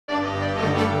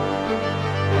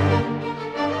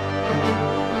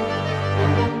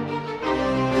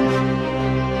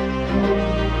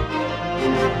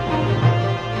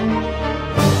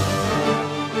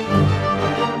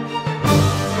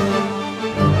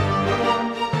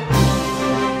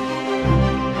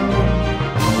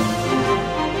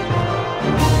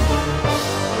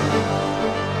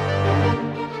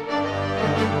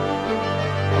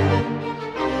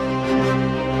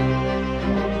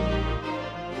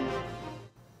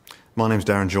My name's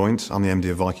Darren Joint, I'm the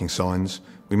MD of Viking Signs.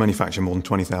 We manufacture more than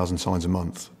 20,000 signs a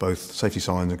month, both safety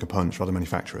signs and components for other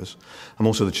manufacturers. I'm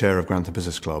also the chair of Grantham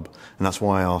Business Club, and that's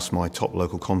why I asked my top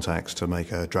local contacts to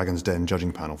make a Dragon's Den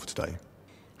judging panel for today.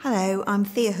 Hello, I'm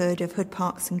Thea Hood of Hood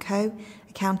Parkes & Co,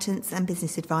 accountants and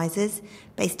business advisors,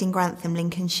 based in Grantham,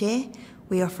 Lincolnshire.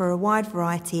 We offer a wide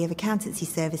variety of accountancy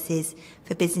services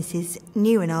for businesses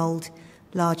new and old,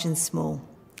 large and small.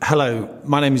 Hello,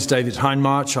 my name is David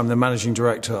Hindmarch. I'm the Managing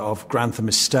Director of Grantham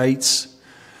Estates.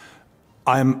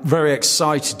 I am very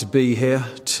excited to be here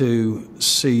to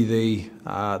see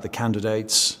the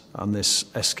candidates on this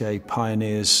SK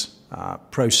Pioneers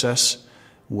process,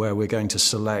 where we're going to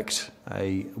select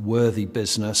a worthy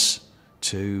business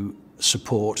to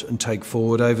support and take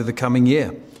forward over the coming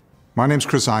year. My name's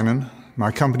Chris Eynon.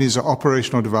 My company is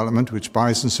Operational Development, which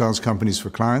buys and sells companies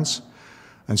for clients,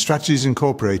 and Strategies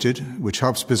Incorporated, which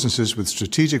helps businesses with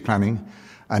strategic planning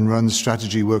and runs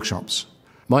strategy workshops.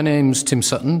 My name's Tim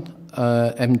Sutton,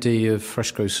 MD of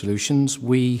Fresh Growth Solutions.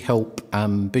 We help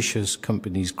ambitious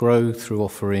companies grow through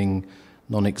offering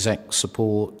non-exec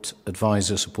support,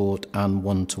 advisor support and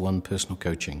one-to-one personal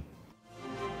coaching.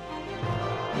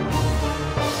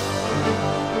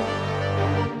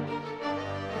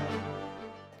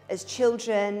 As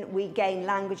children, we gain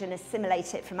language and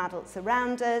assimilate it from adults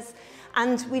around us,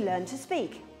 and we learn to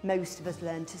speak. Most of us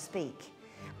learn to speak.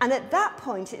 And at that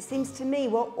point, it seems to me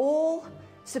we're all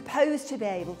supposed to be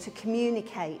able to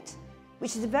communicate,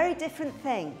 which is a very different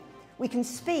thing. We can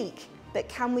speak, but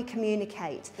can we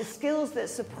communicate? The skills that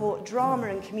support drama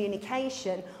and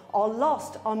communication are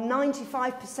lost on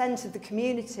 95% of the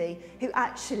community who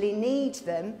actually need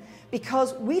them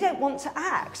because we don't want to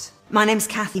act. My name's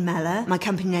Kathy Meller. My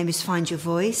company name is Find Your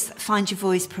Voice. Find Your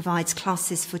Voice provides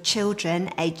classes for children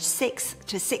aged 6th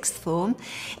to 6th form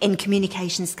in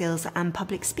communication skills and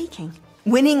public speaking.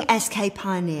 Winning SK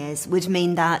Pioneers would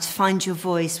mean that Find Your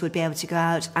Voice would be able to go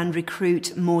out and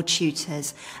recruit more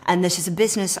tutors, and that as a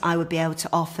business I would be able to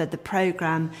offer the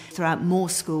programme throughout more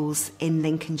schools in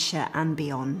Lincolnshire and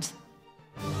beyond.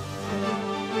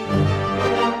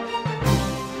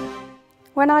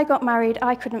 When I got married,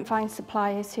 I couldn't find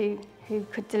suppliers who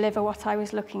could deliver what I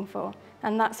was looking for,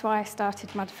 and that's why I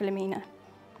started Mad Philomena.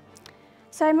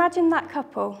 So imagine that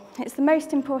couple. It's the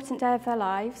most important day of their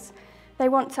lives. They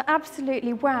want to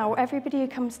absolutely wow everybody who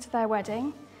comes to their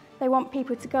wedding. They want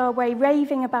people to go away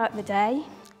raving about the day,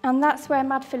 and that's where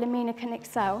Mad Philomena can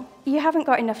excel. You haven't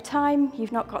got enough time,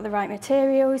 you've not got the right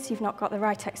materials, you've not got the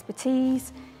right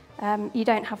expertise, you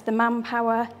don't have the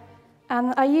manpower.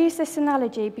 And I use this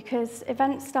analogy because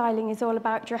event styling is all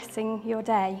about dressing your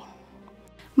day.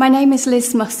 My name is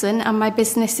Liz Musson and my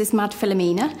business is Mad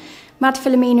Philomena. Mad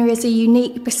Philomena is a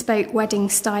unique bespoke wedding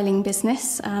styling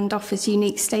business and offers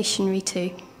unique stationery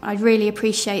too. I really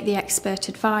appreciate the expert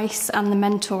advice and the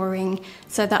mentoring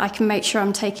so that I can make sure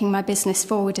I'm taking my business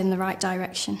forward in the right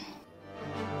direction.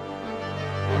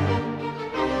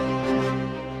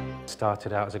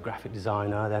 Started out as a graphic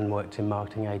designer, then worked in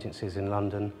marketing agencies in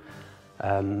London.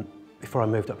 Before I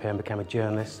moved up here and became a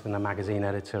journalist and a magazine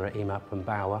editor at EMAP and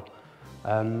Bauer.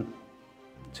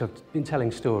 So I've been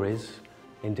telling stories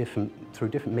through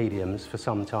different mediums for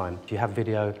some time. If you have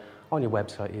video on your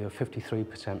website, you have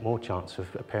 53% more chance of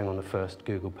appearing on the first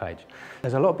Google page.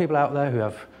 There's a lot of people out there who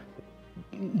have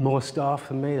more staff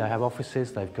than me. They have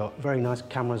offices, they've got very nice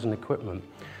cameras and equipment.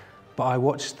 But I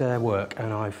watch their work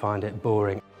and I find it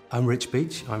boring. I'm Rich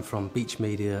Beach. I'm from Beach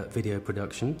Media Video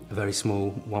Production, a very small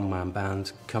one-man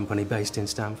band company based in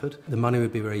Stamford. The money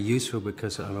would be very useful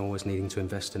because I'm always needing to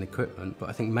invest in equipment, but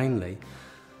I think mainly,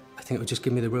 it would just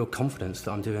give me the real confidence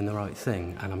that I'm doing the right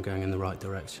thing and I'm going in the right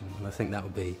direction. And I think that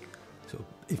would be sort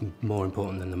of even more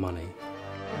important than the money.